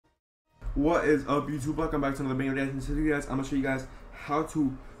What is up, YouTube? Welcome back to another video. Today, guys, I'm gonna show you guys how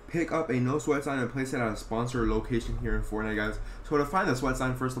to pick up a no sweat sign and place it at a sponsor location here in Fortnite, guys. So to find the sweat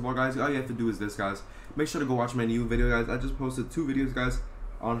sign, first of all, guys, all you have to do is this, guys. Make sure to go watch my new video, guys. I just posted 2 videos, guys,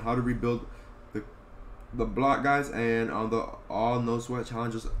 on how to rebuild the block, guys, and on the all no sweat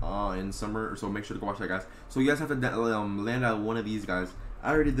challenges in summer. So make sure to go watch that, guys. So you guys have to land at one of these, guys.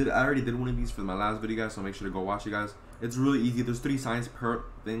 I already did one of these for my last video, guys. So make sure to go watch it, guys. It's really easy. There's 3 signs per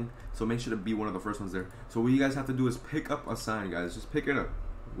thing, so make sure to be one of the first ones there. So what you guys have to do is pick up a sign, guys. Just pick it up.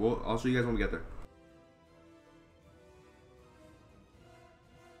 Well, I'll show you guys when we get there.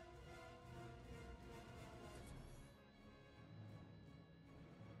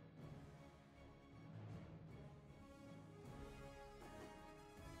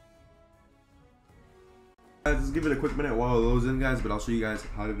 Guys, just give it a quick minute while it loads in, guys, but I'll show you guys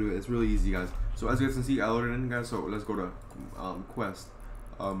how to do it. It's really easy, guys. So as you guys can see, I loaded in, guys. So let's go to quest,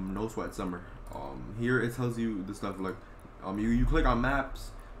 no sweat summer. Here it tells you the stuff like you click on maps.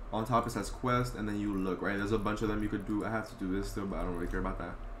 On top it says quest, and then you look, right. There's a bunch of them you could do. I have to do this still, but I don't really care about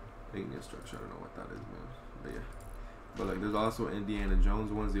that. Ignis structure, I don't know what that is, man. But yeah. But like, there's also Indiana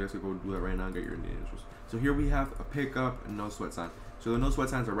Jones ones. You guys can go do that right now and get your Indiana Jones. So here we have a pickup and no sweat sign. So the no sweat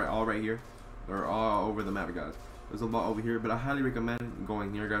signs are all right here. They're all over the map, guys. There's a lot over here, but I highly recommend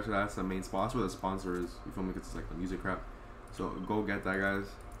going here, guys. So that's the main spot. That's where the sponsor is. You feel me? It's like the music crap. So go get that, guys.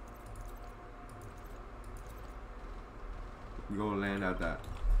 Go land at that.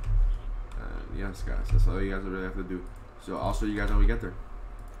 And yes, guys, that's all you guys really have to do. So I'll show you guys when we get there.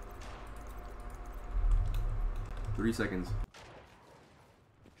 3 seconds.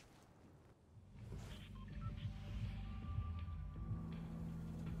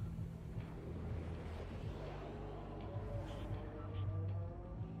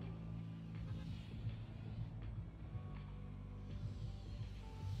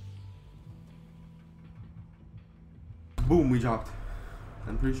 Boom, we dropped.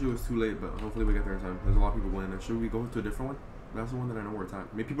 I'm pretty sure it was too late, but hopefully we get there in time. There's a lot of people going there. Should we go to a different one? That's the one that I know where it's at.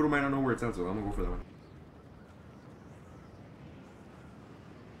 I mean, people might not know where it's at, so I'm gonna go for that one.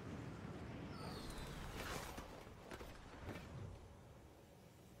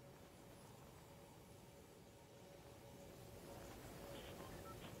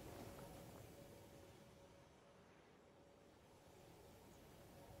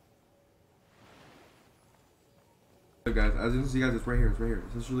 So guys, as you can see, guys, it's right here. It's right here.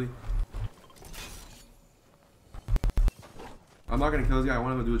 Essentially, I'm not gonna kill this guy. I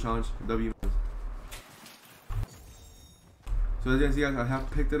want him to do a challenge. W. So as you can see, guys, I have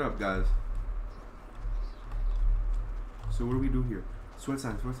picked it up, guys. So what do we do here? Sweat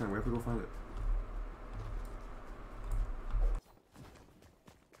sign, sweat sign. We have to go find it.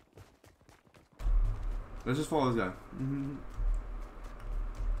 Let's just follow this guy.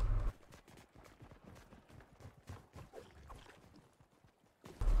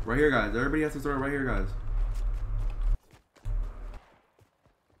 Right here, guys. Everybody has to start right here, guys.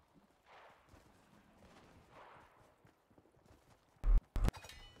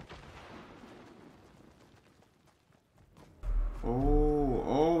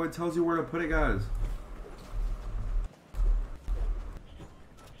 Oh, it tells you where to put it, guys.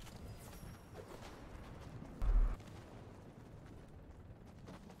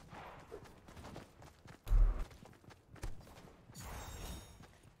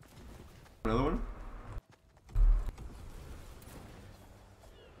 Another one?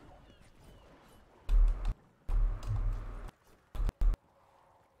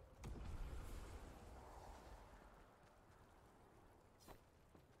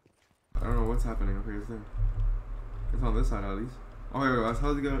 I don't know what's happening. Okay, it's there. It's on this side at least. Oh, wait, that's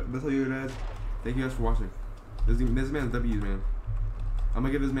how you guys. Thank you guys for watching. This man's W's, man. I'm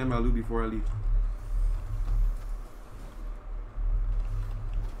gonna give this man my loot before I leave.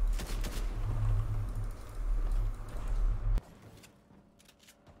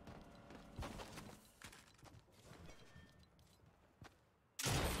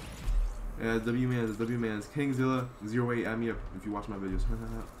 Yeah, it's W Man's Kingzilla 08. Add me up if you watch my videos.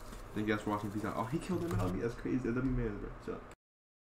 Thank you guys for watching. Peace out. Oh, he killed him out. That's crazy. W Man's, bro. Shut up.